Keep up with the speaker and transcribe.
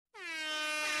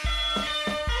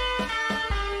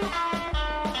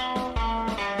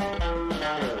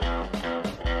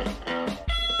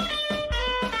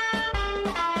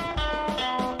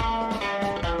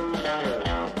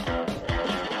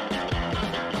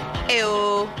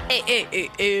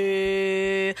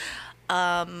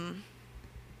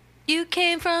You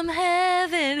came from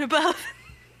heaven above.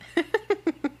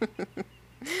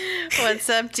 What's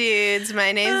up, dudes?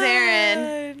 My name's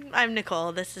Erin. I'm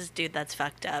Nicole. This is Dude That's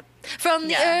Fucked Up. From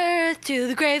the earth to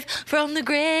the grave, from the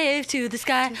grave to the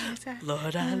sky.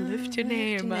 Lord, I lift your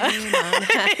name on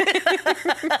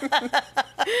high.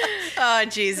 Oh,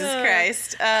 Jesus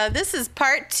Christ. This is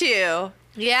part 2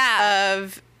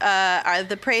 of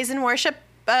the praise and worship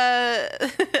of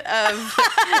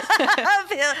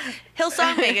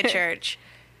Hillsong Megachurch.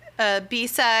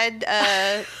 B-side.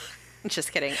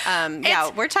 Just kidding.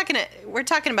 We're talking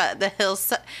about the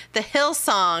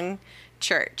Hillsong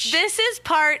Church. This is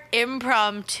part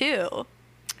impromptu.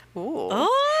 Ooh.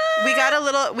 Oh. We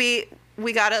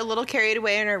got a little carried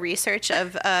away in our research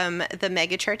of the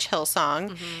Megachurch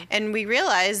Hillsong, and we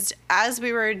realized as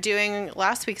we were doing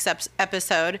last week's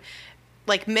episode,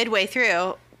 like midway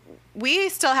through, we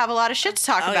still have a lot of shit to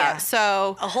talk about. Yeah.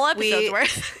 So a whole episode's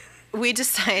worth. We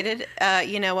decided,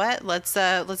 you know what? Let's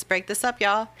break this up,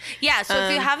 y'all. Yeah. So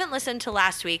if you haven't listened to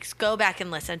last week's, go back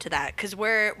and listen to that, because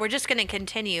we're just going to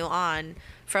continue on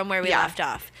from where we left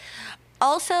off.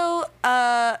 Also,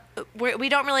 we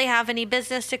don't really have any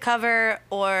business to cover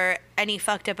or any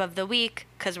fucked up of the week,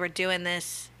 because we're doing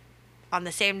this on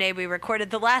the same day we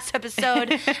recorded the last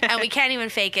episode, and we can't even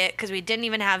fake it because we didn't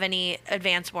even have any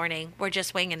advance warning. We're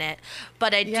just winging it.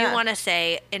 But I do want to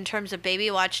say, in terms of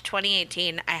Baby Watch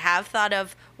 2018, I have thought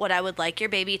of what I would like your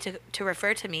baby to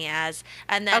refer to me as,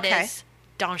 and that is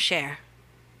don't share.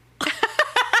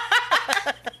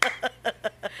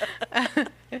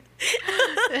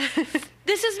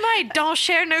 This is my don't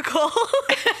share, Nicole.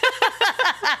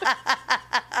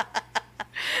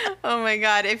 Oh my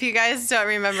God. If you guys don't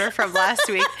remember from last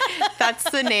week, that's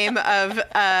the name of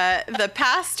the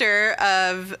pastor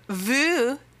of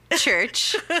VU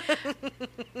Church,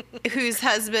 whose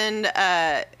husband,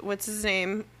 what's his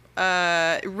name?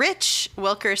 Rich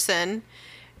Wilkerson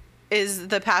is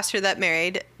the pastor that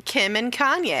married Kim and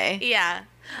Kanye. Yeah.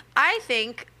 I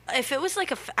think if it was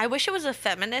like I wish it was a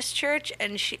feminist church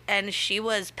and she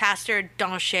was Pastor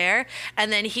Don't Share,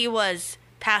 and then he was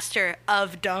pastor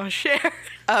of Don't Share.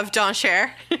 Of Don't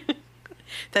Share.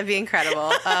 That'd be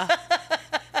incredible. Oh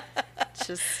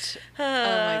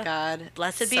my God.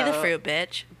 Blessed be the fruit,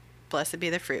 bitch. Blessed be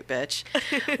the fruit, bitch.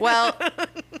 Well,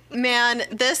 man,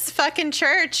 this fucking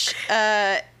church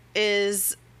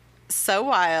is so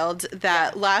wild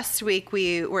that last week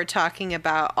we were talking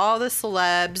about all the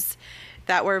celebs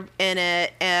that were in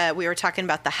it. We were talking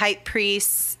about the hype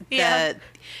priests,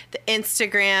 the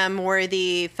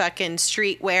Instagram-worthy fucking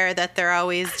streetwear that they're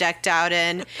always decked out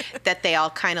in, that they all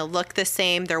kind of look the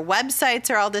same. Their websites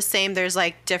are all the same. There's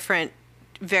like different,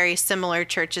 very similar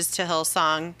churches to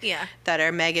Hillsong that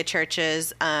are mega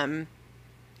churches,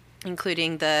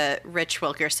 including the Rich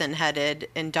Wilkerson headed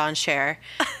and Don Cher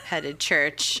headed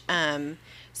church.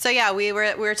 So yeah, we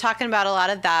were talking about a lot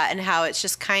of that and how it's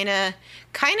just kind of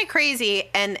crazy,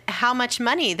 and how much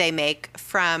money they make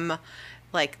from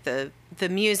like the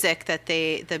music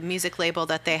the music label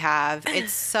that they have.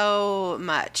 It's so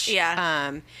much.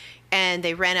 Yeah. And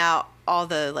they rent out all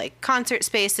the like concert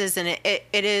spaces, and it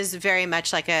is very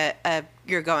much like a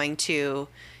you're going to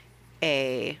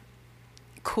a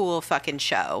cool fucking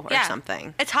show or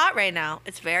something. It's hot right now.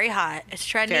 It's very hot. It's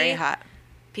trendy. Very hot.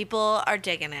 People are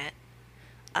digging it.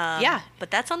 But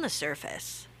that's on the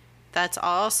surface. That's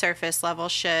all surface level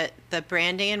shit. The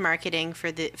branding and marketing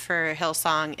for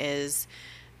Hillsong is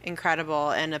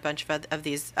incredible, and a bunch of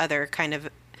these other kind of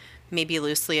maybe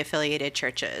loosely affiliated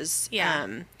churches.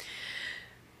 Yeah.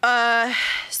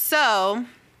 So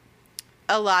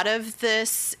a lot of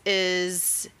this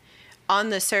is on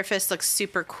the surface looks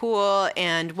super cool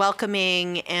and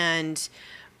welcoming and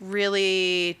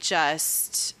really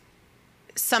just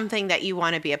something that you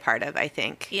want to be a part of, I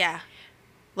think. Yeah.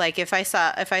 Like if I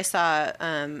saw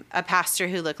a pastor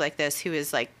who looked like this, who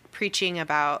is like preaching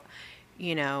about,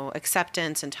 you know,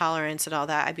 acceptance and tolerance and all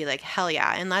that, I'd be like, hell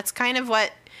yeah. And that's kind of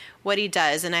what he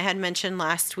does. And I had mentioned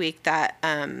last week that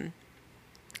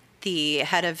the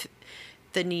head of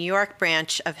the New York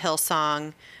branch of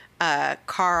Hillsong,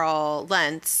 Carl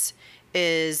Lentz,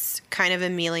 is kind of a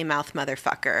mealy mouth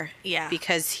motherfucker. Yeah.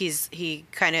 Because he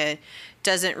kind of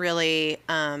doesn't really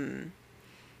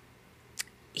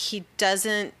he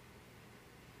doesn't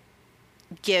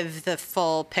give the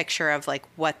full picture of like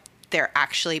what they're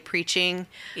actually preaching.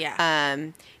 Yeah.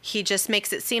 He just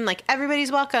makes it seem like everybody's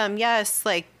welcome. Yes,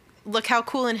 like look how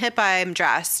cool and hip I'm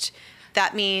dressed.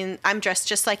 That means I'm dressed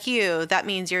just like you. That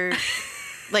means you're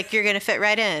like you're gonna fit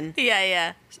right in. Yeah,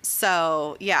 yeah.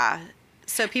 So yeah.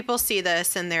 So people see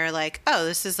this and they're like, oh,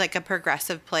 this is like a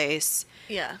progressive place.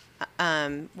 Yeah.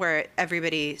 Where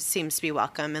everybody seems to be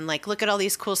welcome. And like, look at all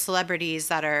these cool celebrities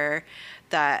that are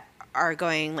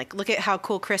going, like, look at how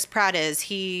cool Chris Pratt is.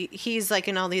 He's like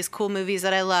in all these cool movies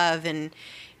that I love, and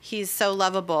he's so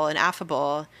lovable and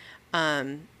affable.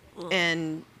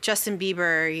 And Justin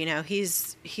Bieber, you know,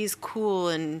 he's cool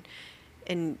and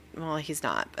well, he's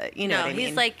not, but you know what I mean.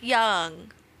 He's like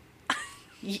young.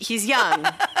 He's young.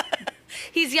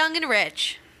 He's young and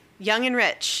rich. Young and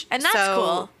rich. And that's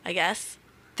cool, I guess.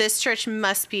 This church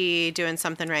must be doing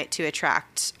something right to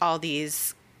attract all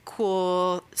these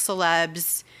cool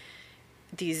celebs,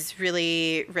 these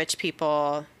really rich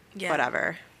people,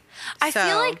 whatever. I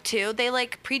feel like, too, they,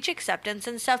 like, preach acceptance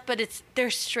and stuff, but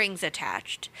there's strings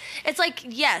attached. It's like,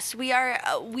 yes, we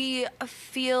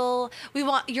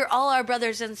want, you're all our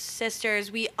brothers and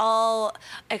sisters. We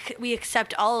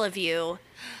accept all of you.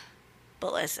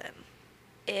 But listen,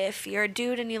 if you're a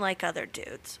dude and you like other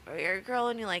dudes, or you're a girl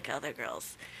and you like other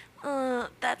girls,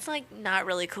 that's, like, not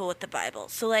really cool with the Bible.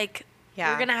 So, like,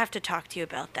 we're going to have to talk to you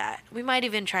about that. We might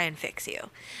even try and fix you.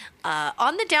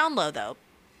 On the down low, though.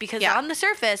 Because on the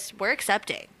surface, we're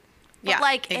accepting. But,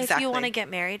 like, if you want to get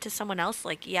married to someone else,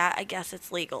 like, I guess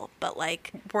it's legal. But,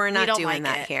 like, we're not doing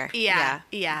that here. Yeah.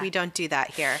 We don't do that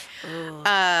here.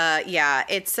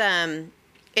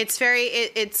 It's very,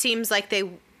 it seems like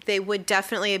they would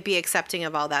definitely be accepting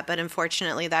of all that. But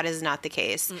unfortunately, that is not the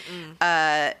case.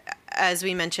 As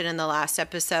we mentioned in the last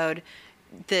episode,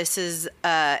 this is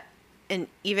an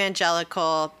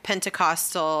evangelical,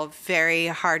 Pentecostal, very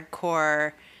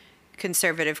hardcore,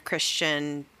 conservative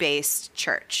Christian based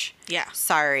church. Yeah.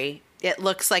 Sorry. It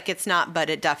looks like it's not, but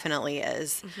it definitely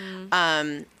is.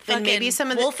 And maybe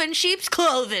some of the wolf in sheep's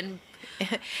clothing.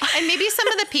 And maybe some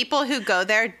of the people who go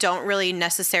there don't really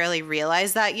necessarily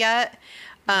realize that yet.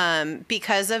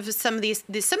 Because of some of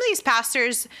these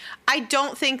pastors, I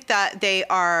don't think that they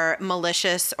are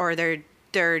malicious or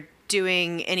they're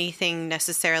doing anything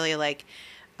necessarily like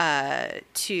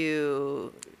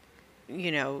to,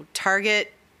 you know,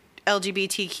 target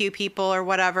LGBTQ people or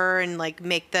whatever and like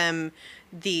make them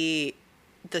the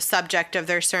subject of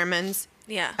their sermons.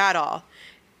 Yeah. At all.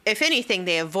 If anything,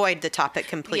 they avoid the topic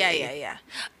completely. Yeah.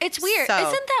 It's weird.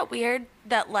 Isn't that weird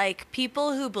that like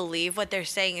people who believe what they're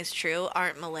saying is true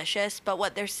aren't malicious, but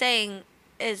what they're saying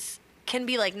can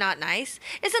be like not nice?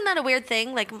 Isn't that a weird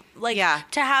thing? Like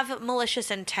to have malicious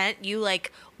intent, you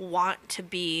like want to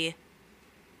be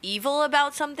evil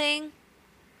about something,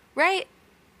 right?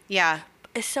 Yeah.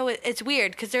 So it's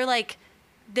weird because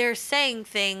they're saying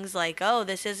things like, oh,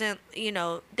 this isn't, you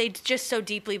know, they just so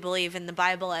deeply believe in the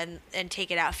Bible and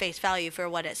take it at face value for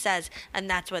what it says. And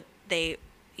that's what they,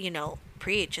 you know,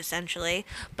 preach essentially.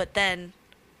 But then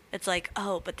it's like,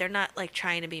 oh, but they're not like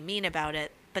trying to be mean about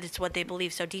it, but it's what they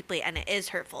believe so deeply and it is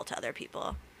hurtful to other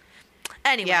people.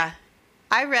 Anyway. Yeah.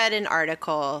 I read an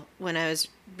article when I was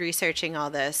researching all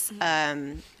this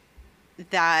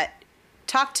that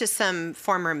talked to some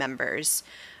former members.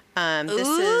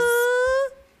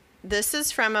 This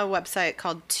is from a website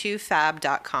called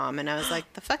 2fab.com, and I was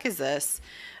like, the fuck is this?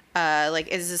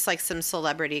 Is this like some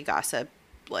celebrity gossip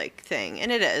like thing? And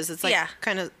it is. It's like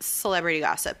kind of celebrity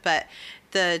gossip. But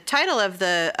the title of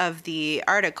the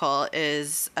article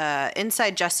is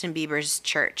Inside Justin Bieber's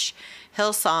Church: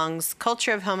 Hillsong's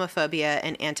Culture of Homophobia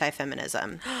and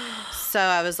Anti-Feminism. So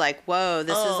I was like, whoa,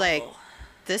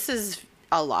 this is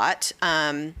a lot.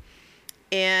 And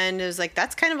it was like,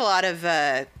 that's kind of a lot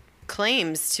of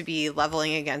claims to be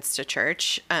leveling against a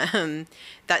church.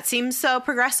 That seems so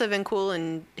progressive and cool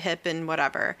and hip and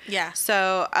whatever. Yeah.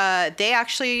 So they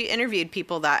actually interviewed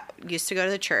people that used to go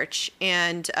to the church.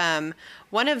 And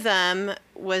one of them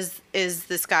is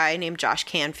this guy named Josh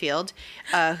Canfield,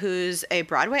 who's a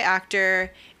Broadway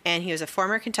actor, and he was a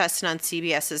former contestant on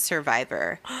CBS's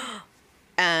Survivor.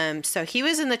 So he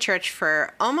was in the church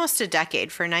for almost a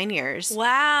decade, for 9 years.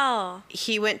 Wow.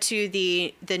 He went to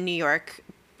the New York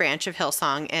branch of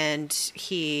Hillsong, and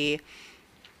he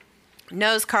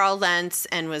knows Carl Lentz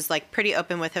and was like pretty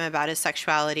open with him about his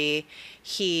sexuality.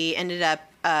 He ended up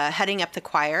heading up the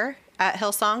choir at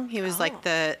Hillsong. He was like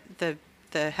the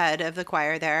head of the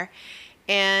choir there.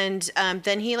 And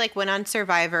then he like went on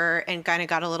Survivor and kind of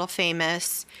got a little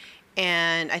famous.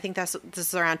 And I think this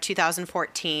is around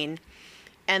 2014.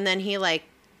 And then he I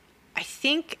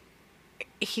think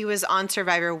he was on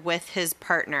Survivor with his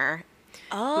partner,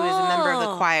 who is a member of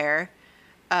the choir,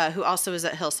 who also was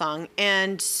at Hillsong.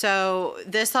 And so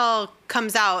this all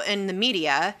comes out in the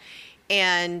media.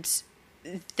 And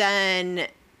then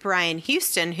Brian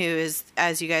Houston, who is,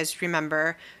 as you guys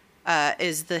remember,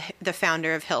 is the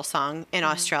founder of Hillsong in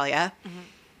Australia. Mm-hmm.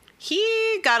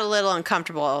 he got a little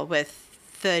uncomfortable with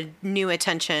the new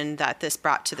attention that this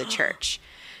brought to the church.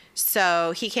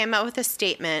 So he came out with a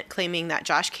statement claiming that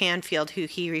Josh Canfield, who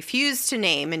he refused to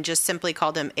name and just simply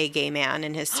called him a gay man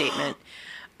in his statement,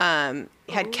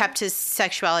 had kept his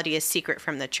sexuality a secret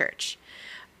from the church.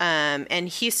 And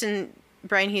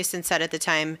Brian Houston said at the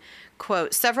time,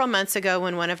 quote, "Several months ago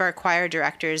when one of our choir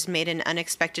directors made an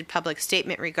unexpected public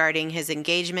statement regarding his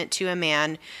engagement to a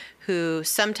man who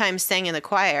sometimes sang in the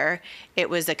choir, it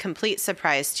was a complete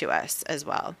surprise to us as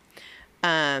well."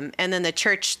 And then the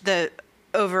church, the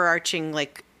overarching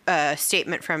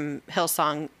statement from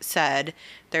Hillsong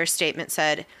their statement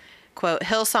said, quote,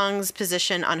 "Hillsong's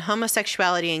position on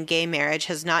homosexuality and gay marriage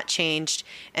has not changed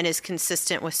and is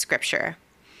consistent with Scripture."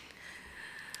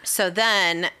 So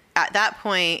then at that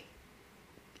point,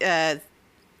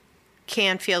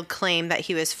 Canfield claimed that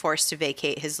he was forced to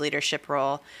vacate his leadership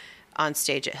role on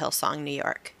stage at Hillsong, New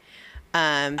York. He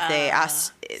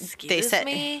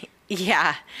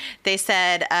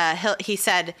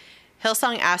said,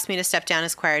 "Hillsong asked me to step down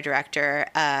as choir director,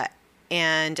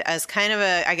 and as kind of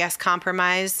a, I guess,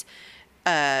 compromise,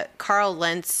 Carl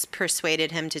Lentz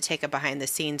persuaded him to take a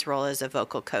behind-the-scenes role as a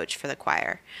vocal coach for the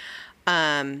choir."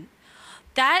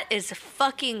 That is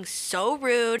fucking so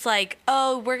rude. It's like,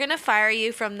 oh, we're going to fire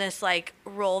you from this,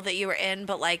 role that you were in,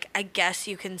 but, I guess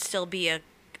you can still be a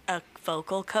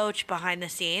vocal coach behind the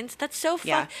scenes. That's so fun.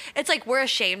 Yeah. It's like, we're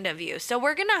ashamed of you, so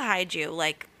we're going to hide you,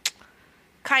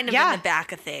 kind of in the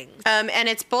back of things. And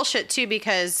it's bullshit, too,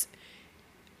 because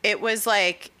it was,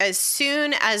 as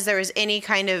soon as there was any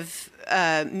kind of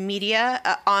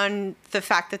media on the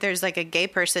fact that there's, a gay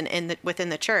person within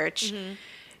the church... Mm-hmm.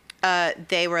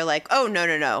 They were like, "Oh,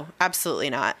 no, absolutely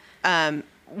not." And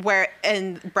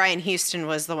Brian Houston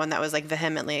was the one that was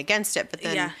vehemently against it. But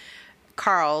then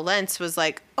Carl Lentz was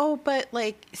like, "Oh, but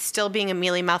still being a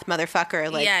mealy-mouthed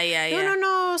motherfucker.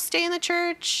 No, stay in the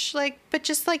church. But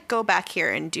just go back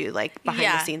here and do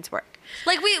behind-the-scenes work."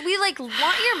 We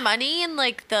want your money and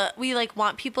we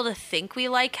want people to think we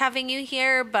like having you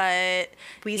here, but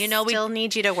we still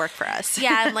need you to work for us.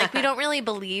 Yeah, and we don't really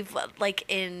believe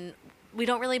we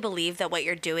don't really believe that what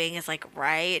you're doing is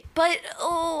right. But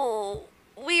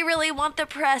we really want the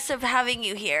press of having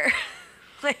you here.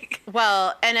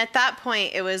 Well, and at that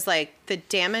point it was the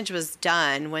damage was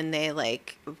done when they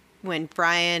when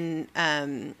Brian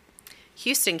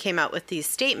Houston came out with these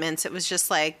statements. It was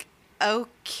just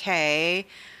okay,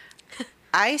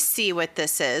 I see what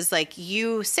this is.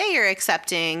 You say you're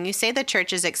accepting, you say the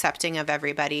church is accepting of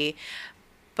everybody,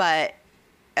 but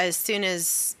as soon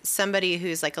as somebody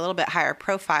who's a little bit higher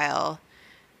profile,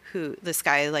 who this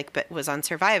guy was on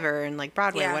Survivor and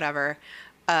Broadway, whatever,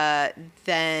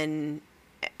 then,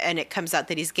 and it comes out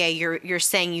that he's gay, you're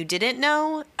saying you didn't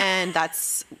know, and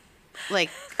that's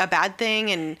a bad thing,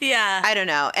 and I don't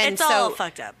know, and it's all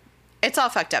fucked up. It's all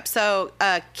fucked up. So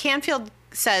Canfield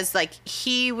says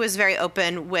he was very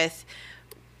open with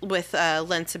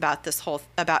Lentz about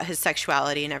about his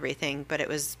sexuality and everything, but it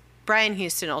was Brian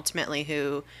Houston ultimately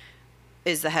who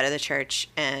is the head of the church.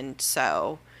 And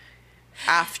so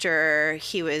after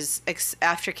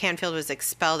Canfield was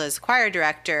expelled as choir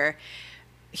director,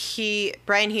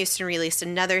 Brian Houston released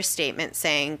another statement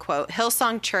saying, quote,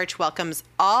 "Hillsong Church welcomes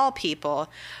all people,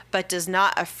 but does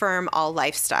not affirm all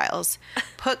lifestyles.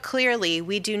 Put clearly,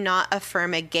 we do not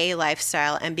affirm a gay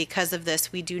lifestyle, and because of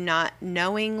this, we do not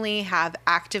knowingly have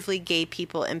actively gay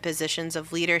people in positions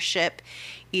of leadership,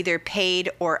 either paid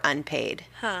or unpaid."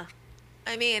 Huh.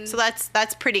 I mean... So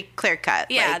that's pretty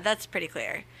clear-cut. Yeah, that's pretty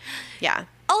clear. Yeah.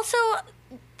 Also...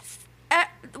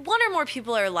 one or more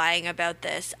people are lying about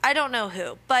this. I don't know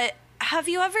who, but have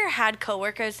you ever had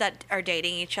coworkers that are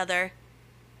dating each other?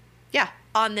 Yeah.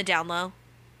 On the down low?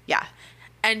 Yeah.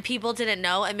 And people didn't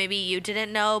know, and maybe you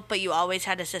didn't know, but you always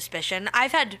had a suspicion.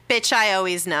 I've had... Bitch, I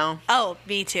always know. Oh,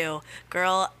 me too.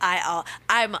 Girl,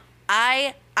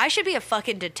 I should be a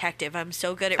fucking detective. I'm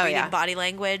so good at reading body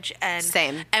language and...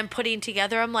 Same. And putting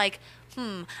together, I'm like...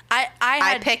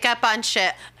 I pick up on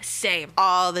shit. Same.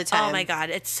 All the time. Oh my God.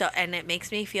 It's so, and it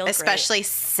makes me feel especially great.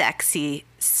 Sexy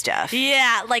stuff.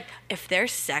 Yeah. If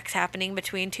there's sex happening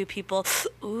between two people,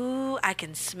 ooh, I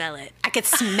can smell it. I could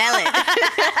smell it.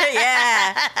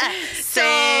 Yeah. So,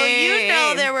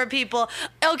 there were people.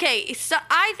 Okay. So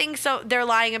I think they're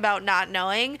lying about not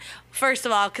knowing. First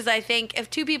of all, because I think if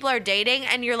two people are dating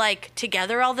and you're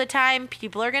together all the time,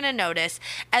 people are going to notice.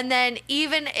 And then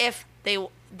even if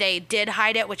they did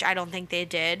hide it, which I don't think they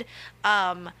did,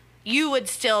 you would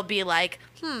still be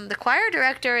the choir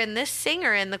director and this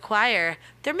singer in the choir,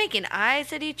 they're making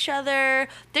eyes at each other.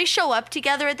 They show up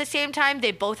together at the same time.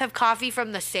 They both have coffee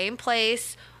from the same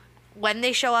place. when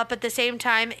they show up at the same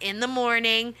time in the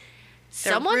morning.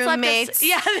 Someone's roommates.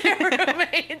 They're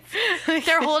roommates.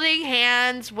 They're holding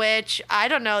hands, which, I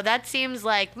don't know, that seems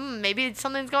like, maybe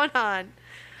something's going on.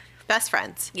 Best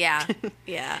friends. Yeah.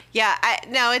 Yeah. Yeah.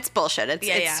 No, it's bullshit.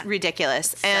 It's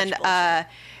ridiculous. It's and I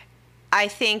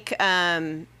think,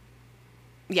 we'll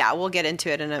get into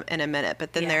it in a minute.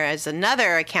 But then there is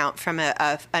another account from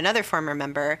another former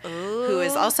member who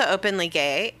is also openly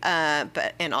gay,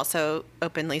 and also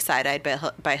openly side-eyed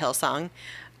by Hillsong.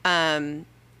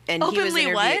 And openly he was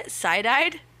interviewed. What?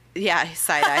 Side-eyed? Yeah,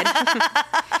 side-eyed.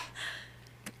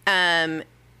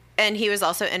 And he was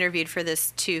also interviewed for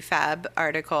this 2Fab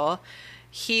article.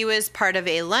 He was part of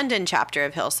a London chapter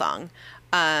of Hillsong.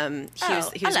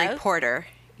 He was a reporter.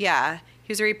 Yeah,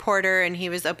 he was a reporter, and he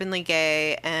was openly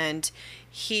gay. And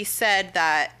he said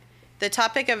that the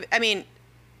topic of,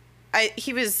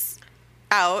 he was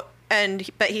out,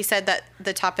 but he said that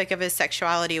the topic of his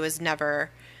sexuality was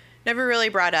never really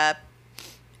brought up.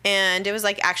 And it was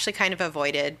like actually kind of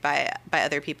avoided by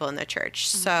other people in the church.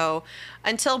 Mm-hmm. So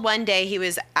until one day he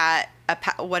was at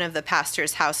one of the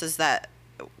pastor's houses that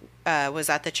was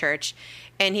at the church,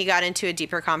 and he got into a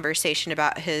deeper conversation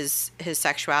about his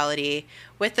sexuality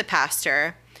with the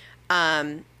pastor.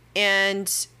 And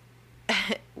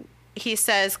he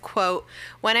says, quote,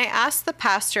 "When I asked the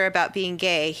pastor about being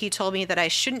gay, he told me that I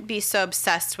shouldn't be so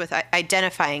obsessed with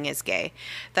identifying as gay,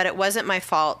 that it wasn't my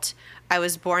fault. I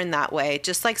was born that way,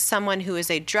 just like someone who is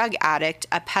a drug addict,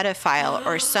 a pedophile,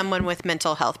 or someone with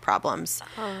mental health problems."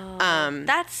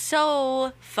 That's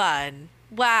so fun.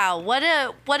 Wow, what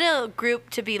a group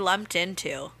to be lumped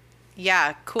into.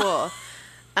 Yeah, cool.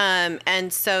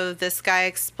 And so this guy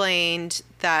explained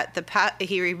that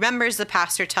he remembers the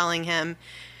pastor telling him,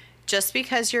 just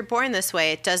because you're born this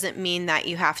way, it doesn't mean that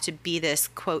you have to be this,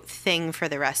 quote, thing for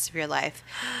the rest of your life.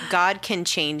 God can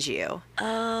change you. The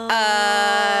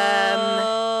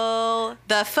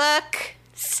fuck?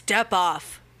 Step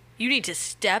off. You need to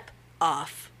step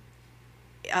off.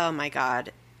 Oh my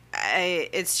God.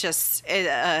 It's just,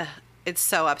 it's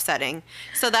so upsetting.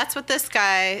 So that's what this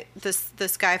guy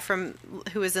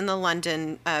who was in the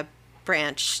London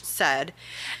branch said.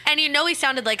 And he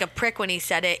sounded like a prick when he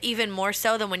said it, even more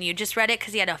so than when you just read it,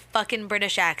 because he had a fucking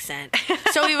British accent.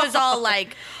 So he was all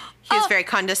like... He was very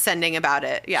condescending about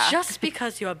it, yeah. Just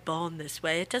because you're born this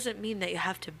way, it doesn't mean that you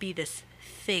have to be this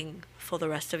thing for the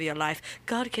rest of your life.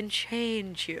 God can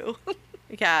change you.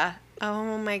 Yeah.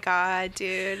 Oh my God,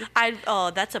 dude.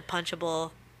 That's a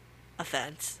punchable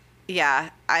offense.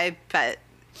 Yeah, I bet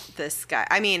this guy...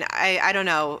 I don't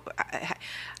know...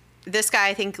 This guy,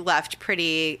 I think, left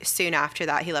pretty soon after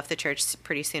that. He left the church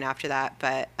pretty soon after that,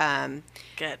 but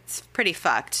good. It's pretty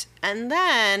fucked. And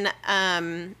then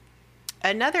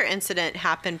another incident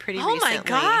happened pretty recently. Oh, my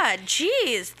God.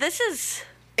 Jeez.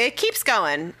 It keeps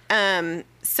going.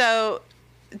 So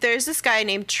there's this guy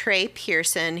named Trey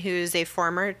Pearson, who's a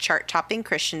former chart-topping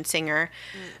Christian singer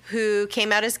who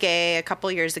came out as gay a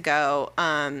couple years ago,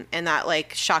 and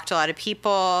that, shocked a lot of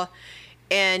people.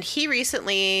 And he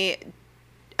recently...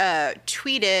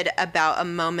 tweeted about a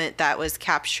moment that was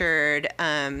captured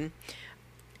in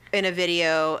a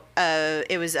video.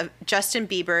 It was Justin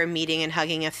Bieber meeting and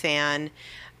hugging a fan,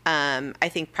 I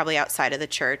think probably outside of the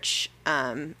church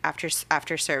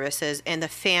after services. And the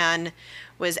fan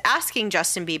was asking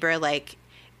Justin Bieber,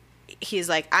 he's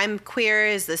like, "I'm queer.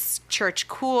 Is this church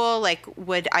cool?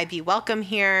 Would I be welcome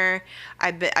here?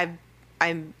 I'm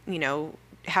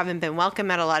haven't been welcome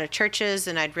at a lot of churches,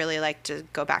 and I'd really like to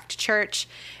go back to church."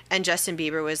 And Justin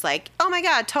Bieber was like, "Oh my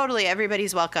God, totally,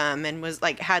 everybody's welcome," and was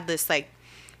had this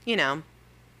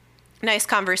nice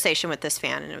conversation with this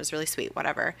fan, and it was really sweet,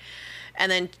 whatever.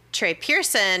 And then Trey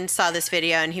Pearson saw this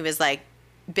video, and he was like,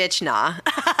 "Bitch, nah,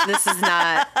 this is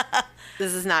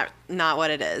not what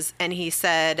it is." And he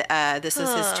said, this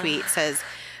is his tweet, says,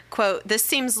 quote, "This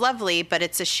seems lovely, but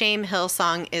it's a shame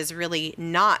Hillsong is really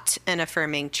not an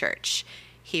affirming church,"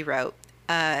 he wrote.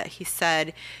 He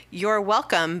said, "You're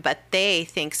welcome, but they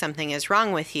think something is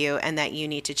wrong with you and that you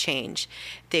need to change.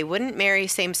 They wouldn't marry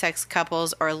same-sex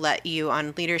couples or let you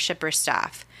on leadership or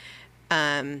staff.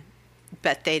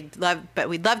 But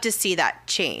we'd love to see that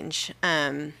change,"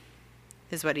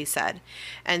 is what he said.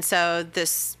 And so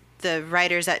the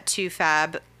writers at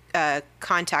 2Fab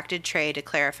contacted Trey to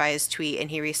clarify his tweet,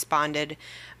 and he responded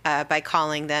by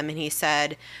calling them, and he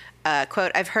said,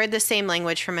 quote, "I've heard the same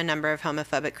language from a number of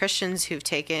homophobic Christians who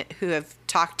have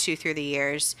talked to through the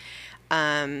years.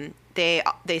 They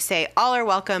say all are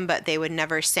welcome, but they would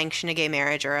never sanction a gay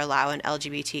marriage or allow an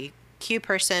LGBTQ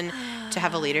person to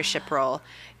have a leadership role.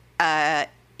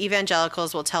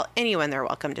 Evangelicals will tell anyone they're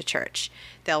welcome to church.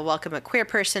 They'll welcome a queer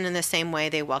person in the same way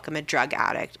they welcome a drug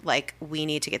addict. Like, we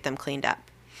need to get them cleaned up.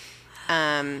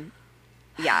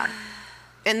 Yeah.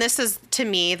 And this is, to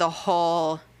me, the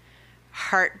whole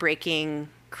heartbreaking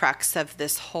crux of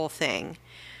this whole thing.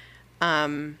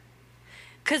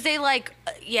 Because they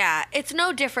it's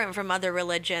no different from other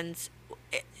religions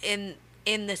in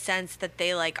the sense that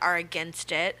they are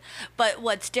against it, but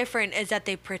what's different is that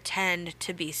they pretend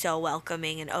to be so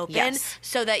welcoming and open,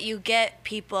 so that you get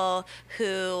people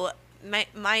who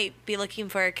might be looking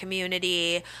for a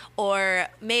community or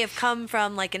may have come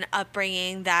from an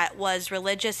upbringing that was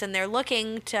religious, and they're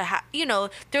looking to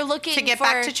they're looking to get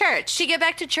back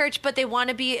to church, but they want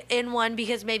to be in one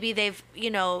because maybe they've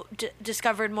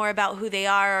discovered more about who they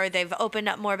are, or they've opened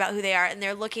up more about who they are, and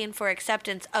they're looking for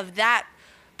acceptance of that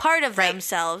part of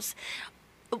themselves,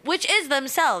 which is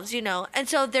themselves, and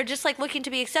so they're just looking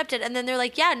to be accepted, and then they're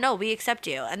like, yeah, no, we accept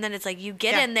you, and then it's you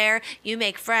get in there, you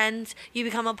make friends, you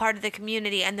become a part of the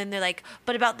community, and then they're like,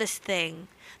 but about this thing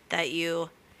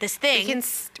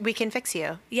we can fix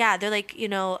you. Yeah, they're like,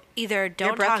 either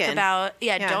don't talk about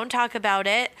don't talk about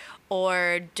it,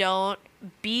 or don't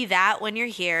be that when you're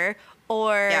here,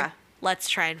 or let's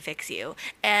try and fix you.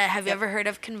 Have you ever heard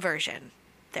of conversion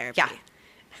therapy? Yeah.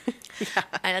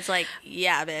 And it's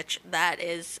yeah, bitch, that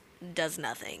does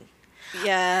nothing.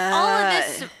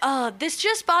 Yeah. All of this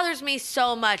just bothers me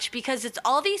so much, because it's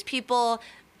all these people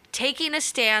taking a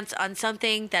stance on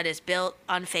something that is built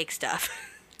on fake stuff.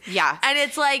 Yeah. And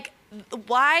it's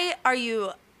why are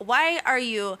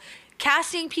you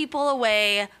casting people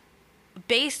away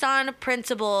based on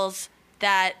principles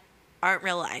that aren't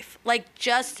real life?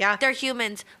 They're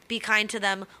humans. Be kind to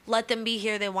them. Let them be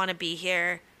here. They want to be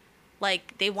here.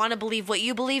 They want to believe what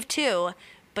you believe too,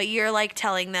 but you're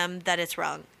telling them that it's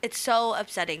wrong. It's so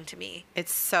upsetting to me.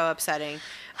 It's so upsetting.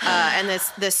 And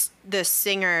this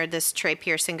singer, this Trey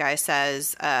Pearson guy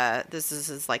says, this is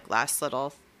his last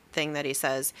little thing that he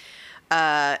says.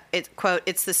 Quote,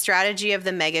 "It's the strategy of the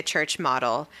megachurch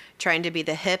model, trying to be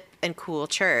the hip and cool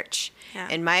church. Yeah.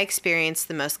 In my experience,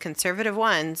 the most conservative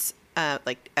ones,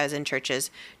 as in churches,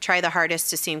 try the hardest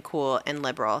to seem cool and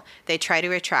liberal. They try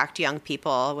to attract young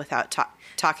people without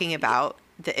talking about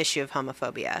the issue of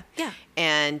homophobia." Yeah.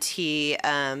 And he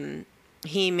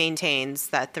maintains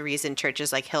that the reason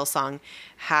churches like Hillsong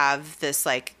have this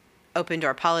open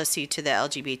door policy to the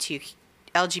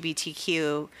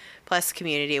LGBTQ plus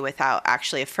community without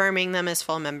actually affirming them as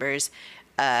full members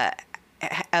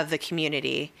of the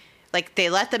community. They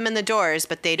let them in the doors,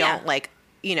 but they don't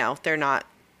they're not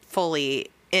fully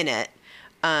in it.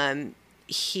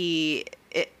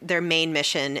 Their main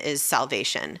mission is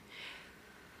salvation.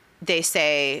 They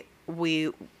say,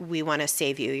 we want to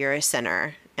save you. You're a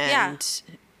sinner, and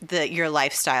your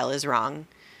lifestyle is wrong.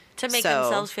 To make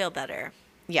themselves feel better.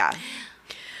 Yeah.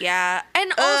 Yeah.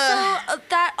 And also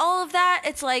all of that,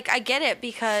 it's I get it,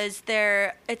 because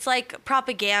it's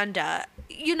propaganda.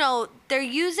 They're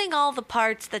using all the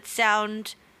parts that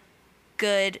sound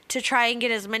good to try and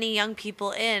get as many young people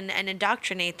in and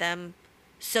indoctrinate them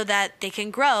so that they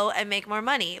can grow and make more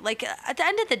money. At the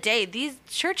end of the day, these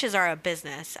churches are a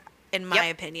business, in my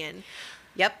opinion.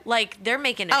 Yep. They're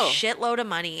making a shitload of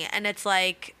money, and it's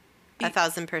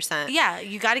 1,000%. Yeah,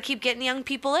 you got to keep getting young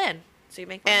people in so you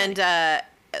make more money. And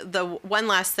the one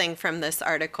last thing from this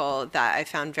article that I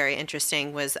found very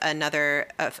interesting was another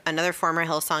former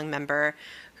Hillsong member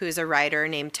who's a writer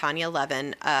named Tanya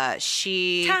Levin. Tanya,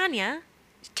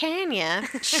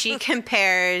 she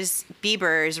compares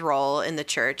Bieber's role in the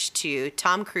church to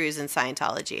Tom Cruise in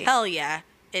Scientology. Hell yeah,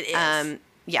 it is.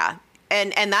 Yeah.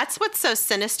 And that's what's so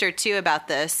sinister too about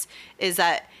this, is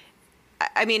that,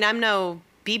 I mean, I'm no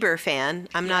Bieber fan.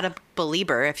 I'm not a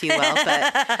believer, if you will,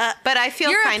 but I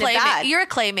feel kind of bad. You're a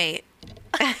claymate.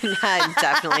 I'm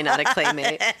definitely not a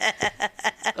claymate.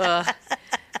 Ugh.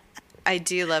 I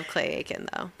do love Clay Aiken,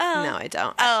 though. Oh. No, I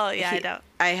don't. Oh, yeah, I don't.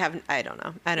 I don't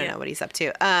know. I don't know what he's up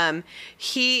to.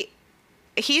 He's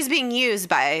being used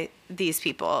by these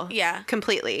people. Yeah.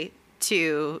 Completely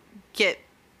to get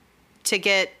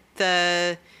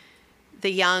the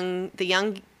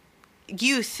young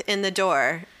youth in the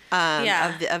door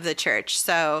of the church.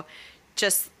 So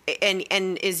just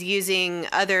and is using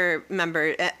other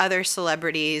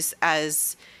celebrities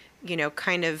as,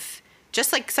 kind of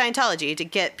just like Scientology, to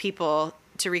get people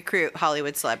to recruit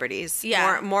Hollywood celebrities.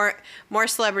 Yeah. More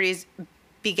celebrities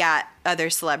begat other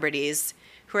celebrities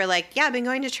who are like, yeah, I've been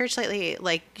going to church lately.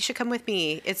 You should come with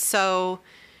me. It's so,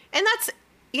 and that's,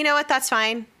 you know what, that's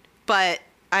fine. But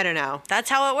I don't know. That's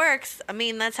how it works. I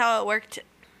mean, that's how it worked.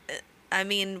 I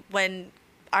mean, when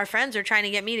our friends are trying to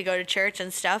get me to go to church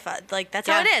and stuff. Like, that's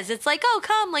how it is. It's like, oh,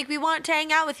 come, like, we want to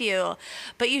hang out with you,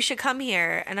 but you should come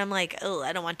here. And I'm like, oh,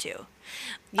 I don't want to.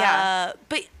 Yeah.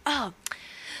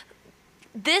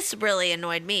 This really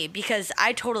annoyed me because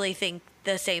I totally think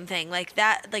the same thing. Like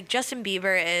that, like Justin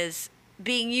Bieber is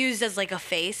being used as like a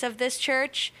face of this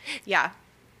church. Yeah.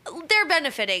 They're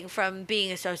benefiting from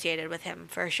being associated with him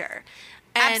for sure.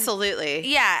 And, absolutely.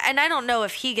 Yeah, and I don't know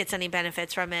if he gets any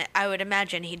benefits from it. I would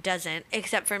imagine he doesn't,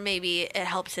 except for maybe it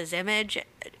helps his image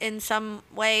in some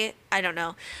way. I don't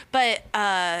know. But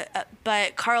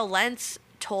Carl Lentz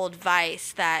told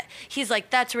Vice that he's like,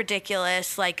 that's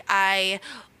ridiculous. Like,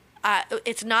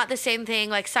 it's not the same thing.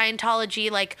 Like, Scientology,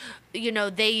 like, you know,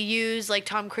 they use like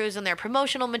Tom Cruise in their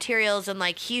promotional materials, and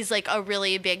like he's like a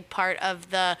really big part of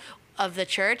the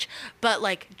church. But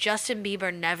like Justin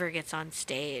Bieber never gets on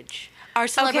stage. Our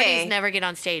celebrities never get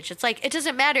on stage. It's like, it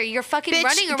doesn't matter. You're fucking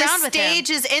running around with him. The stage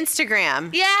is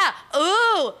Instagram. Yeah.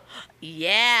 Ooh.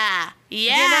 Yeah.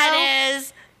 Yeah, it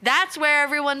is. That's where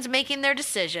everyone's making their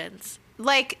decisions.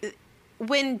 Like,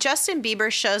 when Justin Bieber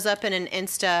shows up in an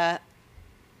Insta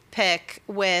pic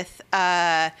with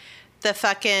the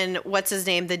fucking, what's his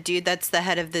name? The dude that's the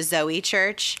head of the Zoe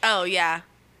Church. Oh, yeah.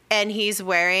 And he's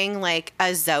wearing like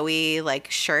a Zoe like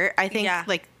shirt, I think. Yeah.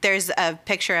 Like there's a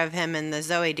picture of him and the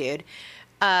Zoe dude.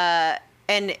 And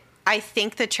I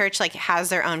think the church like has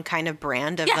their own kind of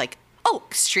brand of like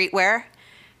streetwear.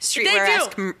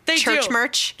 Streetwear-esque church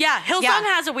merch. Yeah, Hillsong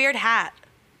has a weird hat.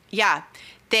 Yeah.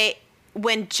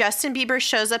 When Justin Bieber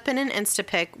shows up in an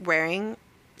Instapic wearing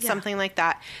something like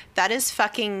that, that is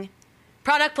fucking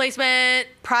product placement.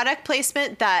 Product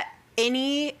placement that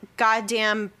any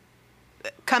goddamn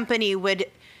company would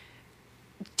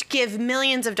give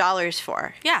millions of dollars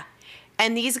for. Yeah.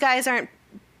 And these guys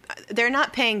they're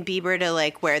not paying Bieber to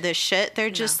like wear this shit.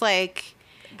 They're just like,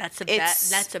 that's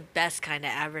the best kind of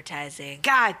advertising.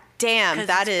 God damn,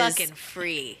 that is fucking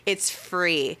free. It's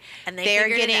free. And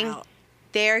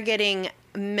they're getting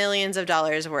millions of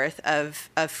dollars worth of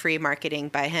free marketing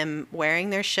by him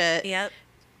wearing their shit. Yep.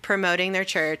 Promoting their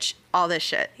church, all this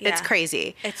shit. Yeah. It's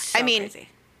crazy. It's so crazy.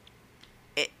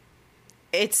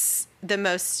 It's the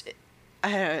most,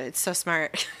 I don't know, it's so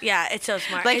smart. Yeah, it's so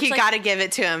smart. Like, you got to give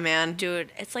it to him, man.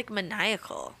 Dude, it's like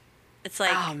maniacal. It's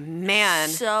like, oh, man.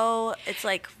 So, it's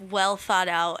like well thought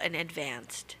out and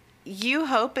advanced. You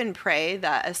hope and pray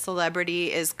that a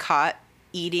celebrity is caught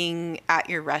eating at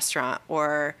your restaurant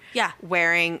or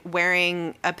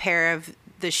wearing a pair of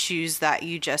the shoes that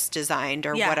you just designed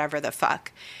or whatever the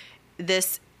fuck.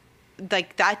 This,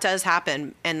 like, that does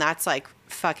happen, and that's like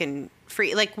fucking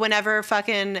free. Like, whenever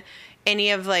fucking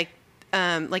any of like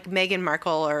Meghan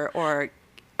Markle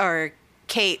or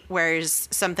Kate wears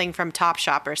something from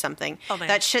Topshop or something,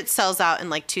 that shit sells out in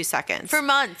like 2 seconds. For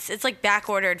months. It's like back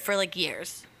ordered for like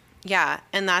years. Yeah,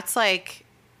 and that's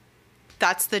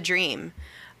the dream.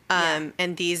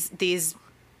 And these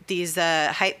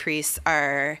hype priests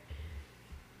are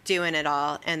doing it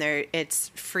all, and it's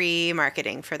free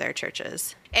marketing for their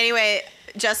churches. Anyway,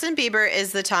 Justin Bieber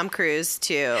is the Tom Cruise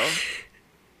to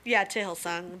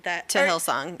Hillsong.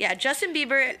 Hillsong. Yeah, Justin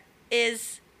Bieber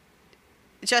is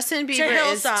to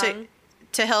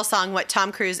Hillsong what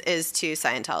Tom Cruise is to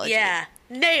Scientology. Yeah,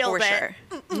 nailed it. Sure.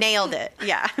 Nailed it.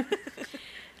 Yeah.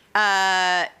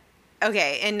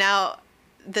 Okay, and now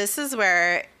this is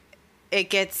where it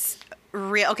gets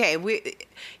real. Okay,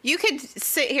 you could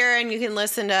sit here and you can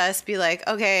listen to us be like,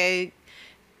 okay,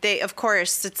 of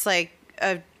course, it's like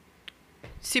a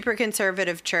super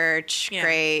conservative church. Yeah.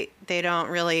 Great. They don't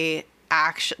really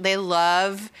they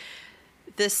love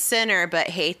the sinner but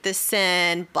hate the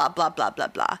sin, blah, blah, blah, blah,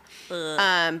 blah.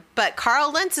 But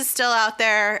Carl Lentz is still out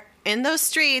there in those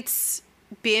streets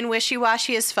being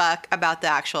wishy-washy as fuck about the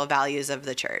actual values of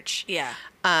the church. Yeah.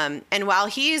 And while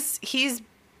he's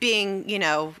being, you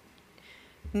know,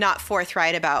 not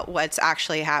forthright about what's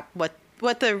actually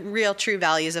what the real true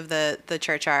values of the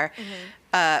church are,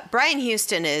 Brian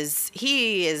Houston is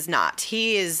not.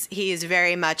 He is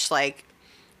very much like,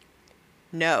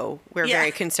 no, we're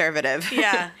very conservative.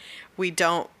 Yeah. We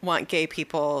don't want gay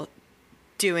people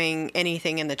doing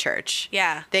anything in the church.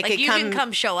 Yeah. You can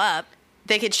come show up.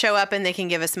 They could show up and they can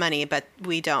give us money, but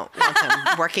we don't want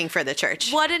them working for the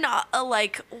church. What an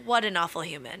awful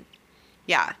human.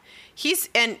 Yeah.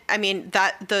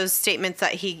 Those statements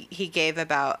that he gave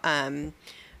about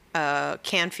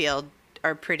Canfield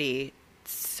are pretty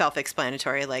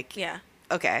self-explanatory. Like, yeah.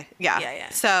 Okay. Yeah. Yeah.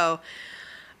 So,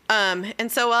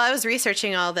 and so while I was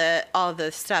researching all the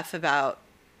stuff about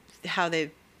how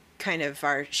they kind of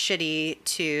are shitty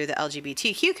to the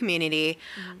LGBTQ community,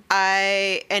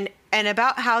 and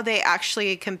about how they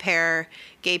actually compare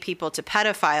gay people to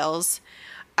pedophiles,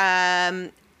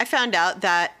 I found out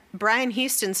that Brian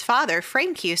Houston's father,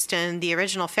 Frank Houston, the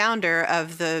original founder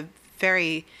of the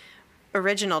very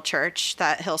original church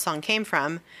that Hillsong came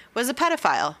from, was a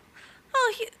pedophile.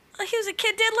 Oh, he was a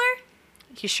kid diddler?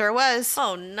 He sure was.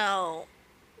 Oh, no.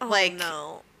 Oh, like,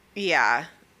 no. Yeah.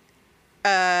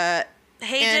 Hey,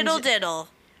 diddle diddle.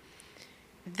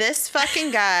 This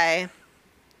fucking guy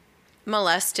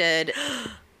molested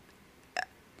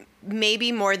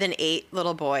maybe more than 8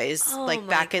 little boys,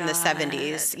 back in the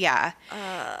 70s. Yeah.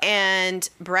 And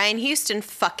Brian Houston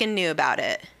fucking knew about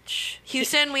it.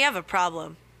 Houston, we have a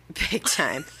problem. Big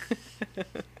time.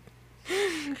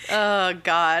 Oh,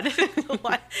 God.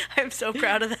 I'm so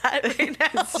proud of that right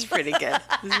now. This is pretty good.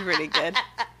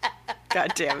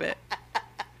 God damn it.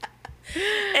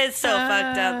 It's so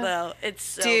fucked up, though. It's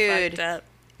so fucked up.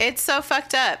 It's so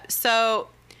fucked up. So,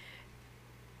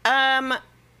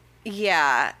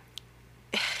 yeah.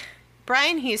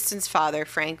 Brian Houston's father,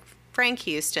 Frank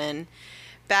Houston,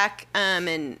 back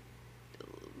in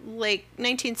like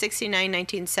 1969,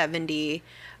 1970,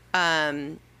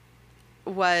 had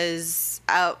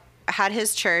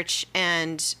his church,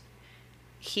 and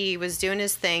he was doing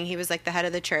his thing. He was like the head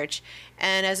of the church,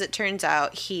 and as it turns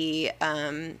out, he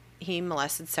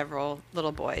molested several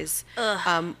little boys.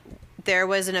 There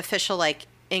was an official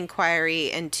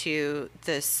inquiry into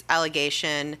this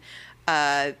allegation.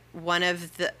 One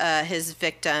of his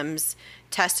victims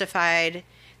testified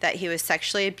that he was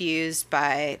sexually abused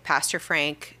by Pastor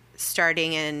Frank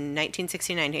starting in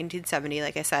 1969, 1970,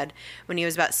 like I said, when he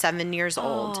was about 7 years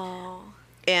old.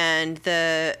 And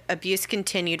the abuse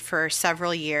continued for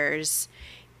several years.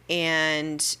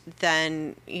 And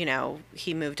then,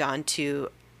 he moved on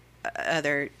to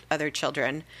other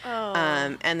children.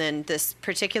 And then this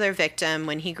particular victim,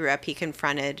 when he grew up, he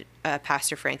confronted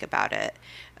Pastor Frank about it.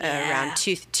 Around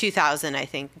 2000, I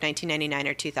think, 1999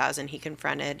 or 2000, he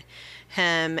confronted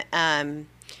him. And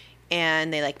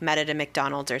they met at a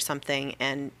McDonald's or something.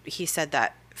 And he said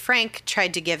that Frank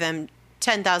tried to give him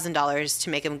 $10,000 to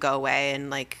make him go away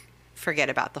and forget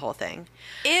about the whole thing.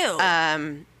 Ew.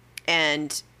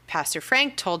 And Pastor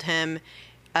Frank told him,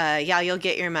 you'll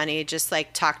get your money. Just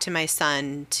talk to my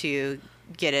son to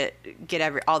get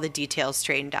all the details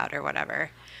straightened out or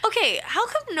whatever. Okay, how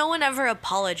come no one ever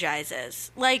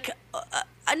apologizes?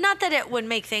 Not that it would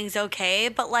make things okay,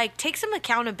 but take some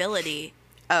accountability.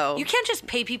 Oh. You can't just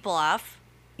pay people off.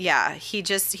 Yeah, he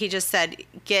just said,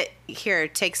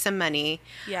 take some money.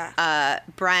 Yeah.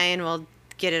 Brian will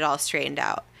get it all straightened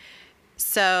out.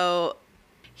 So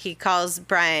he calls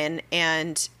Brian,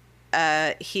 and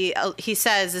he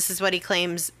says, this is what he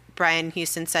claims Brian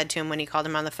Houston said to him when he called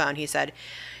him on the phone. He said,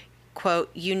 quote,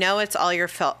 it's all your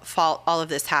fault all of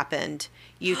this happened.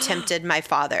 You tempted my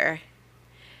father.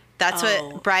 That's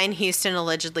what Brian Houston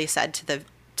allegedly said to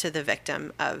the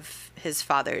victim of his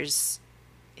father's,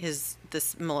 this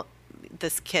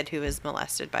kid who was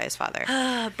molested by his father.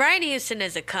 Brian Houston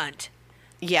is a cunt.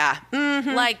 Yeah.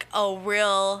 Mm-hmm. A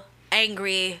real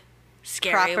angry,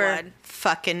 scary proper one.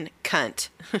 Fucking cunt.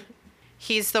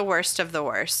 He's the worst of the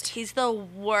worst. He's the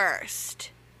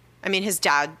worst. I mean, his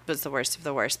dad was the worst of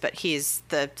the worst, but he's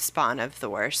the spawn of the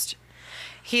worst.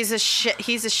 He's a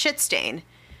shit stain.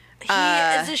 He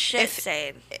is a shit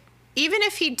stain. Even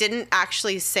if he didn't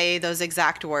actually say those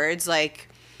exact words,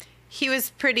 he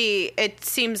was pretty, it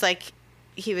seems like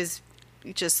he was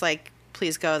just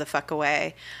please go the fuck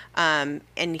away. And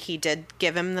he did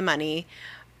give him the money.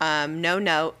 No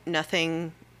note,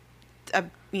 nothing,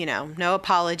 no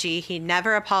apology. He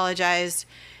never apologized.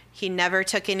 He never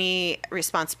took any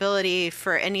responsibility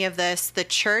for any of this. The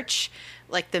church,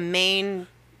 the main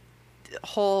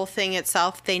whole thing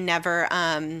itself, they never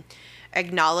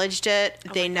acknowledged it.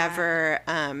 They never,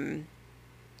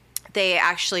 they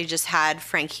actually just had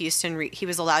Frank Houston, he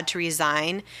was allowed to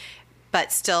resign,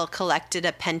 but still collected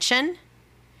a pension.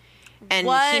 And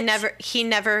what? he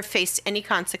never faced any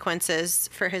consequences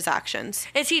for his actions.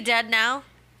 Is he dead now?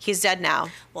 He's dead now.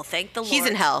 Well, thank the Lord. He's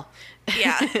in hell.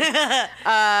 Yeah.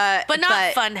 But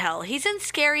not fun hell. He's in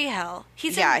scary hell.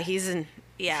 He's in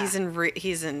you're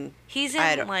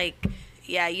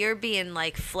being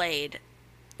flayed.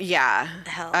 Yeah.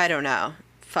 Hell. I don't know.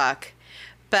 Fuck.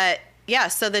 But yeah,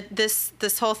 so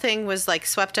this whole thing was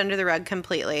swept under the rug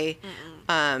completely.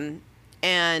 And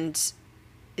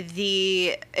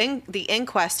the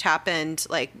inquest happened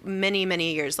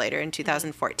many years later in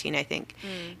 2014, I think.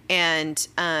 And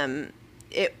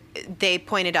they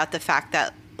pointed out the fact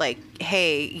that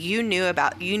hey, you knew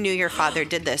your father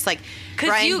did this.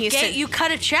 Brian Houston, you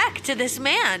cut a check to this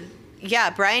man.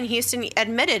 Brian Houston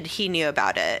admitted he knew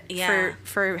about it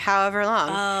for however long.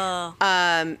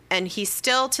 Oh. And he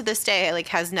still to this day like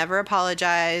has never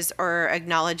apologized or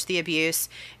acknowledged the abuse.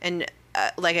 And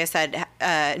like I said,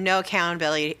 no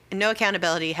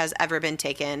accountability has ever been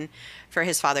taken for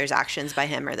his father's actions by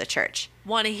him or the church.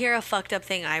 Want to hear a fucked up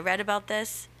thing I read about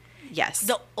this? Yes.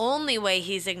 The only way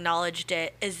he's acknowledged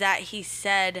it is that he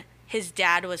said his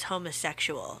dad was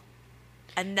homosexual.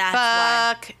 And that's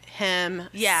Fuck him.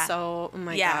 Yeah. So, oh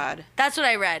my God. That's what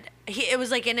I read. It was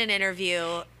like in an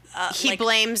interview. He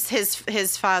blames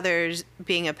his father's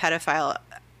being a pedophile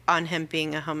on him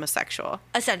being a homosexual.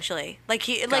 Essentially. Like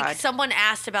someone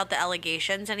asked about the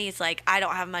allegations and he's like, I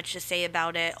don't have much to say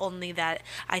about it, only that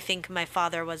I think my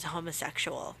father was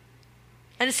homosexual.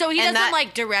 And so he doesn't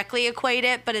like directly equate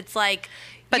it, but it's like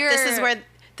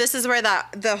this is where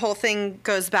the whole thing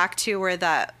goes back to where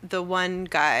the one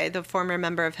guy, the former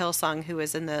member of Hillsong who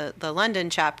was in the London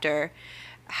chapter,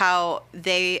 how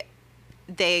they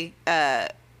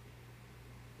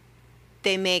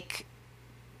make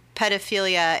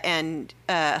pedophilia and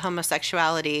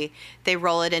homosexuality, they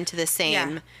roll it into the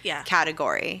same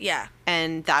category. Yeah.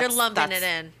 And they're lumping it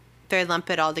in. They lump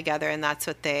it all together, and that's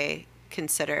what they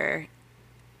consider.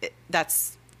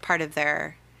 That's part of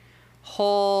their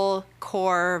whole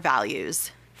core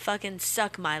values. Fucking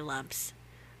suck my lumps.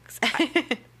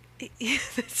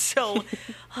 It's so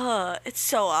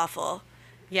awful.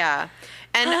 Yeah.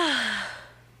 And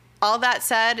all that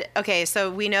said, okay, so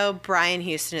we know Brian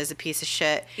Houston is a piece of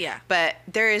shit. Yeah. But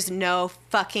there is no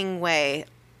fucking way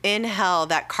in hell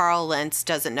that Carl Lentz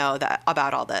doesn't know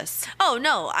about all this. Oh,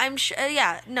 no. I'm sure.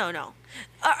 Yeah. No.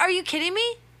 Are you kidding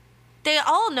me? They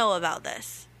all know about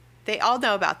this. They all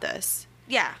know about this.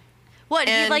 Yeah. What,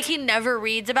 he never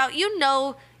reads about, you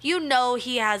know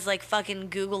he has like fucking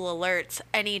Google alerts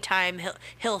anytime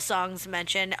Hillsong's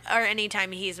mentioned or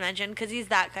anytime he's mentioned, because he's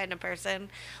that kind of person.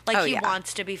 Like he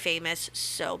wants to be famous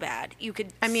so bad. You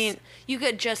could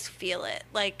just feel it.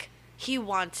 Like he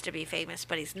wants to be famous,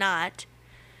 but he's not.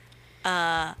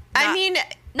 Not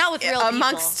with real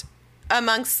people.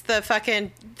 Amongst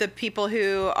the people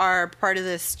who are part of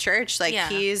this church, like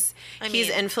he's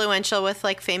influential with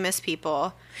like famous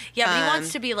people. Yeah, but he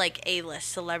wants to be like A-list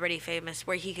celebrity famous,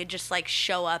 where he could just like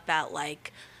show up at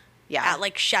like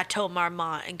Chateau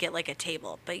Marmont and get like a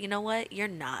table. But you know what? You're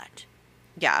not.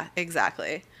 Yeah,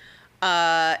 exactly.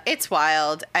 It's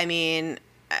wild. I mean,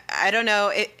 I don't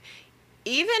know.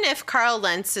 Even if Carl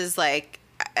Lentz is like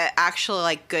actual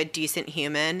like good, decent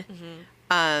human,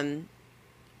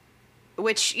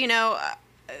 which, you know,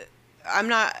 I'm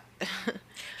not...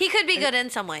 He could be good in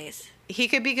some ways. He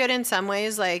could be good in some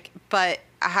ways, like, but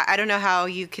I don't know how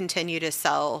you continue to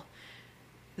sell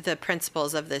the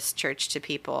principles of this church to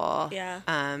people. Yeah.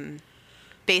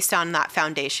 Based on that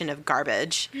foundation of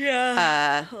garbage.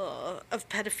 Yeah. Of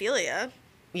pedophilia.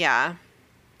 Yeah.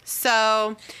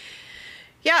 So,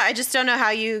 yeah, I just don't know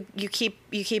how you keep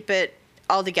it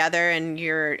all together and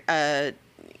you're,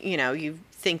 you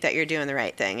think that you're doing the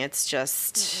right thing. It's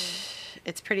just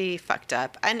it's pretty fucked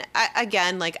up. And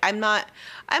again, like I'm not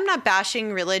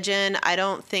bashing religion. I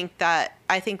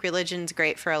think religion's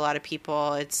great for a lot of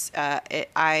people.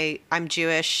 I'm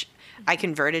Jewish. I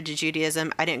converted to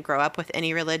Judaism. I didn't grow up with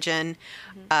any religion.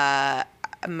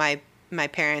 My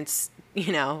parents,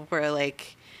 were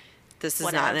like, this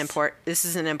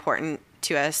isn't important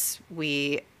to us.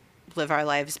 We live our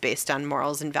lives based on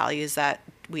morals and values that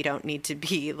we don't need to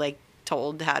be like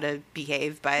told how to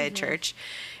behave by a church.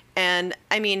 And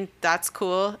I mean, that's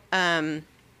cool. I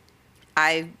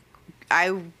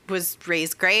was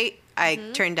raised great. I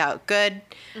turned out good.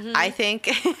 I think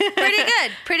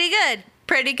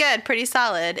pretty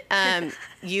solid.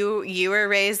 You were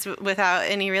raised without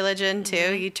any religion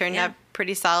too. You turned out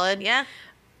pretty solid. Yeah.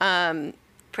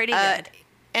 Pretty good.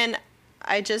 And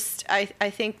I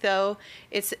think though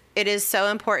it is so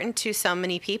important to so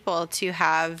many people to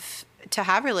have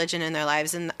religion in their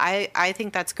lives, and I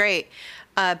think that's great.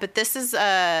 But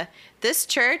this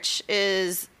church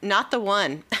is not the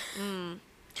one.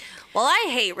 Well, I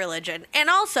hate religion, and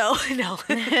also no,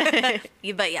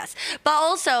 but yes, but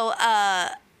also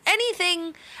any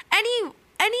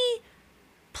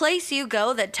place you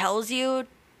go that tells you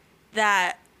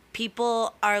that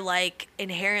people are like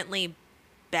inherently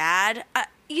bad,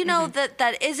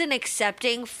 that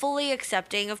isn't fully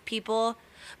accepting of people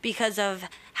because of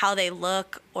how they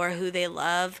look or who they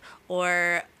love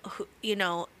or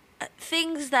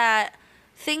things that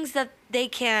they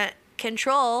can't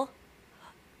control.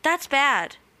 That's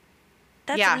bad.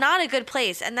 That's not a good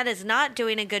place, and that is not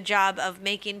doing a good job of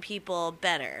making people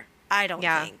better, I don't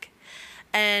think.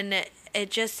 And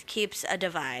it just keeps a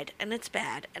divide, and it's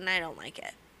bad, and I don't like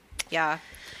it. Yeah.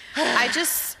 I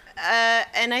just,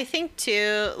 and I think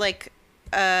too, like,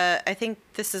 I think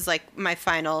this is like my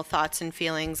final thoughts and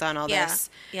feelings on all this.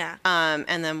 Yeah.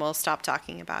 And then we'll stop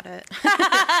talking about it.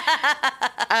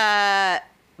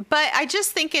 But I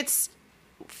just think it's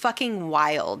fucking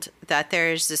wild that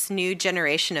there's this new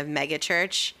generation of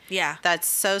megachurch. Yeah. That's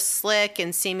so slick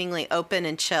and seemingly open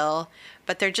and chill,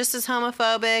 but they're just as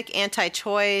homophobic,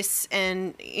 anti-choice,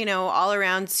 and, you know, all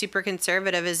around super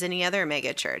conservative as any other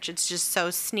megachurch. It's just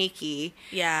so sneaky.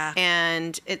 Yeah.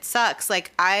 And it sucks.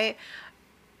 Like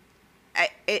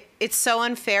it's so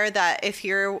unfair that if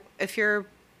you're,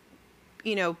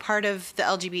 you know, part of the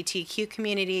LGBTQ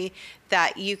community,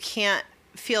 that you can't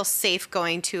feel safe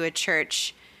going to a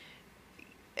church.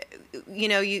 You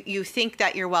know, you think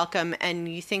that you're welcome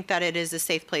and you think that it is a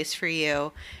safe place for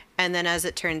you. And then as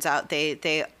it turns out,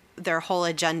 their whole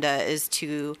agenda is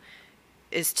to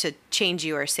change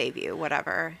you or save you,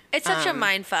 whatever. It's such a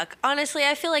mind fuck. Honestly,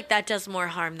 I feel like that does more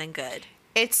harm than good.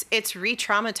 It's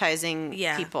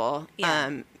re-traumatizing people.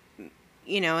 Yeah.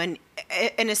 You know, and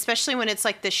especially when it's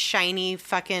like this shiny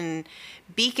fucking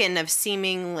beacon of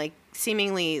seemingly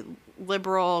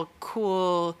liberal,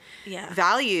 cool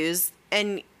values,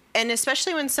 and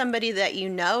especially when somebody that you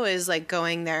know is like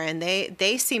going there and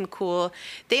they seem cool.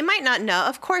 They might not know.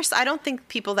 Of course, I don't think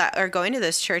people that are going to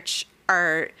this church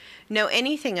know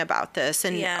anything about this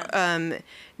and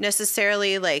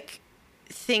necessarily like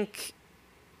think.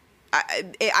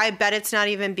 I bet it's not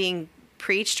even being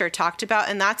preached or talked about,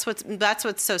 and that's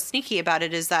what's so sneaky about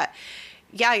it, is that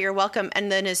you're welcome, and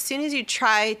then as soon as you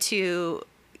try to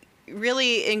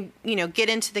really, you know, get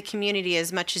into the community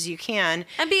as much as you can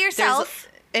and be yourself,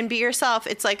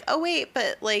 it's like, oh wait,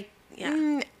 but like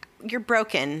you're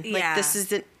broken. Like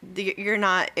you're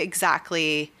not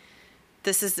exactly.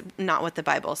 This is not what the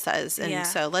Bible says, and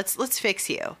so let's fix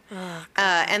you. Oh,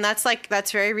 and that's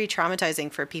very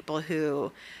re-traumatizing for people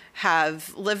who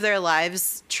have lived their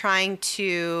lives trying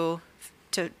to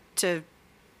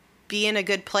be in a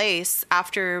good place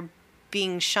after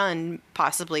being shunned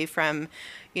possibly from,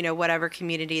 you know, whatever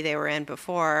community they were in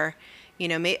before. You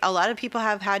know, a lot of people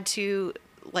have had to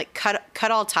like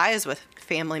cut all ties with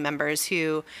family members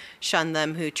who shunned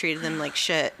them, who treated them like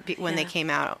shit when they came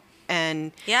out.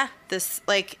 And this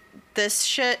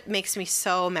shit makes me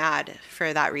so mad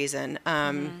for that reason.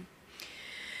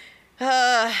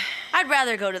 I'd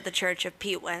rather go to the church of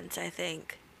Pete Wentz, I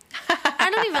think. I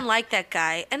don't even like that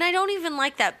guy, and I don't even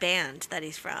like that band that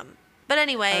he's from. But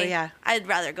anyway, I'd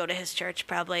rather go to his church,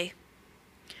 probably.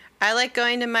 I like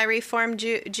going to my Reformed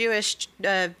Jewish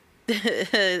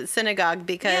synagogue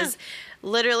because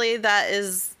literally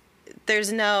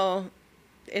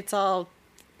it's all,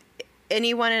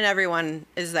 anyone and everyone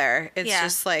is there. It's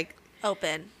just like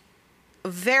open.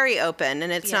 Very open,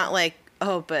 and it's not like,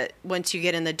 oh, but once you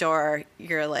get in the door,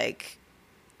 you're like,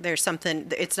 there's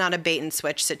something, it's not a bait and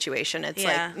switch situation. It's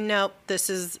like, nope, this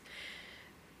is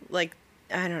like,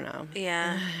 I don't know.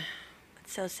 Yeah.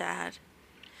 It's so sad.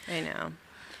 I know.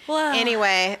 Well,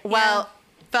 anyway,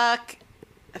 fuck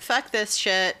this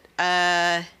shit.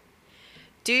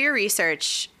 Do your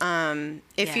research.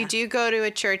 If you do go to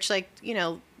a church, like, you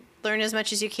know, learn as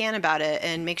much as you can about it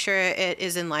and make sure it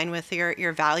is in line with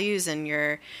your values and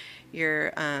your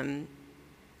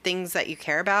things that you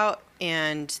care about,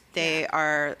 and they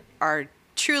are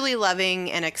truly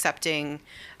loving and accepting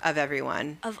of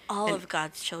everyone, of all of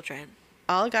God's children.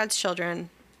 All of God's children,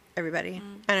 everybody.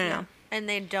 I don't know.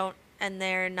 And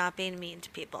they're not being mean to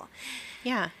people.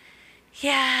 Yeah.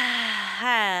 Yeah,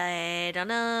 I don't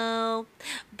know.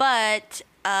 But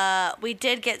we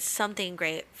did get something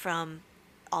great from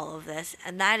all of this,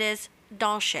 and that is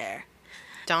don't share.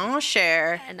 Don't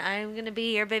share. And I'm going to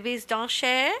be your baby's don't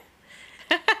share.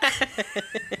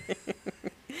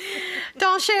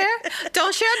 Don't share.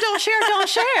 Don't share, don't share, don't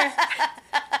share.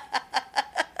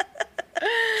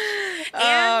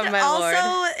 And also,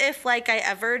 Lord. if like I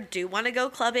ever do want to go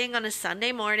clubbing on a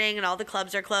Sunday morning and all the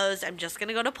clubs are closed, I'm just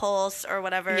gonna go to Pulse or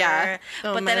whatever. Yeah.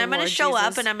 But then I'm gonna show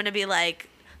up and I'm gonna be like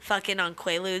fucking on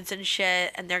Quaaludes and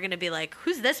shit, and they're gonna be like,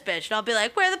 "Who's this bitch?" And I'll be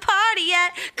like, "Where the party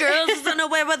at? Girls don't know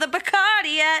where the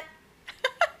Bacardi at."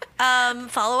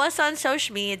 Follow us on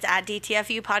social media. It's at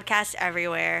DTFU Podcast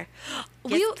everywhere.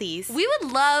 Yes, please. We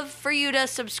would love for you to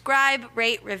subscribe,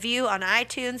 rate, review on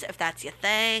iTunes if that's your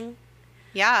thing.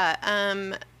 Yeah.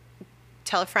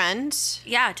 Tell a friend.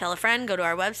 Yeah, tell a friend. Go to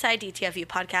our website,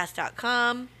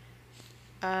 dtfupodcast.com.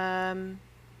 I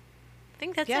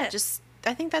think that's it.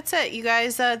 I think that's it. You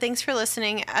guys, thanks for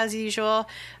listening as usual.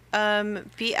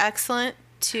 Be excellent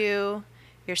to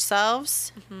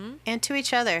yourselves and to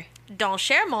each other. Don't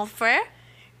share, mon frère.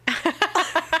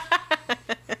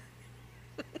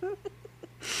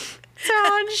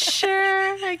 Don't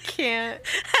share. I can't.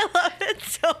 I love it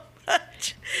so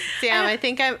much. Damn, I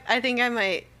think I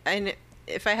might.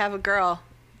 If I have a girl.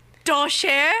 Don't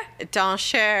share. Don't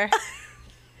share.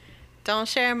 Don't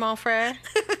share, mon frère.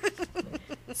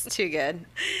 It's too good.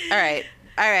 All right.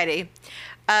 Alrighty.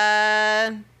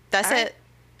 That's it.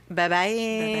 Bye-bye.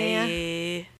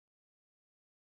 Bye-bye.